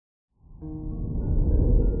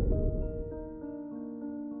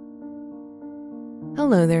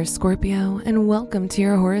Hello there, Scorpio, and welcome to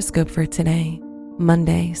your horoscope for today,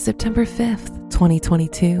 Monday, September 5th,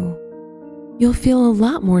 2022. You'll feel a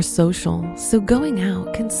lot more social, so going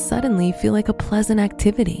out can suddenly feel like a pleasant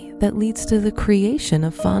activity that leads to the creation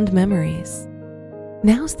of fond memories.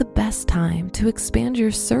 Now's the best time to expand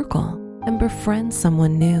your circle and befriend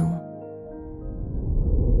someone new.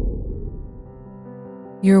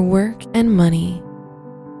 Your work and money.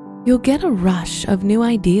 You'll get a rush of new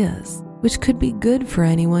ideas, which could be good for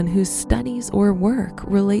anyone whose studies or work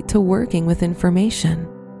relate to working with information,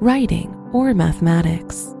 writing, or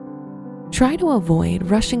mathematics. Try to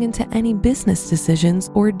avoid rushing into any business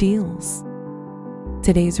decisions or deals.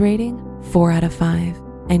 Today's rating, 4 out of 5,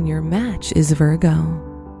 and your match is Virgo.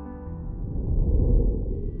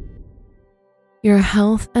 Your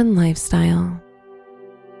health and lifestyle.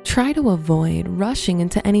 Try to avoid rushing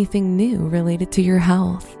into anything new related to your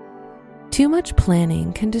health. Too much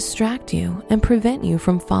planning can distract you and prevent you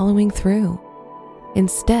from following through.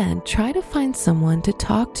 Instead, try to find someone to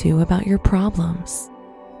talk to about your problems.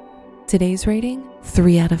 Today's rating,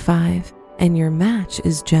 3 out of 5, and your match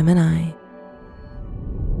is Gemini.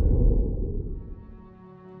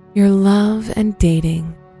 Your love and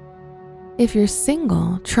dating. If you're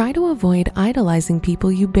single, try to avoid idolizing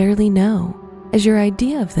people you barely know, as your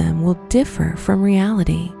idea of them will differ from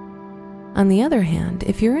reality. On the other hand,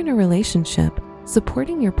 if you're in a relationship,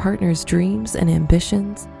 supporting your partner's dreams and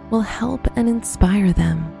ambitions will help and inspire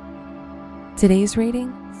them. Today's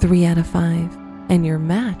rating, 3 out of 5, and your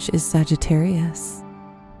match is Sagittarius.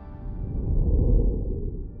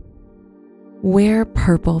 Wear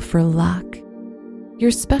purple for luck.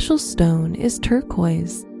 Your special stone is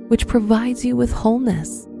turquoise, which provides you with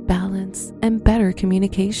wholeness, balance, and better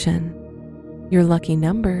communication. Your lucky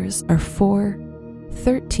numbers are 4,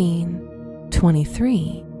 13,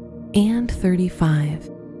 23, and 35.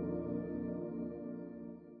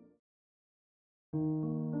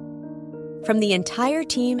 From the entire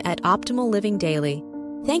team at Optimal Living Daily,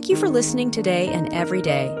 thank you for listening today and every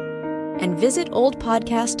day. And visit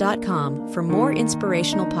oldpodcast.com for more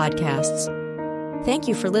inspirational podcasts. Thank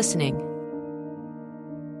you for listening.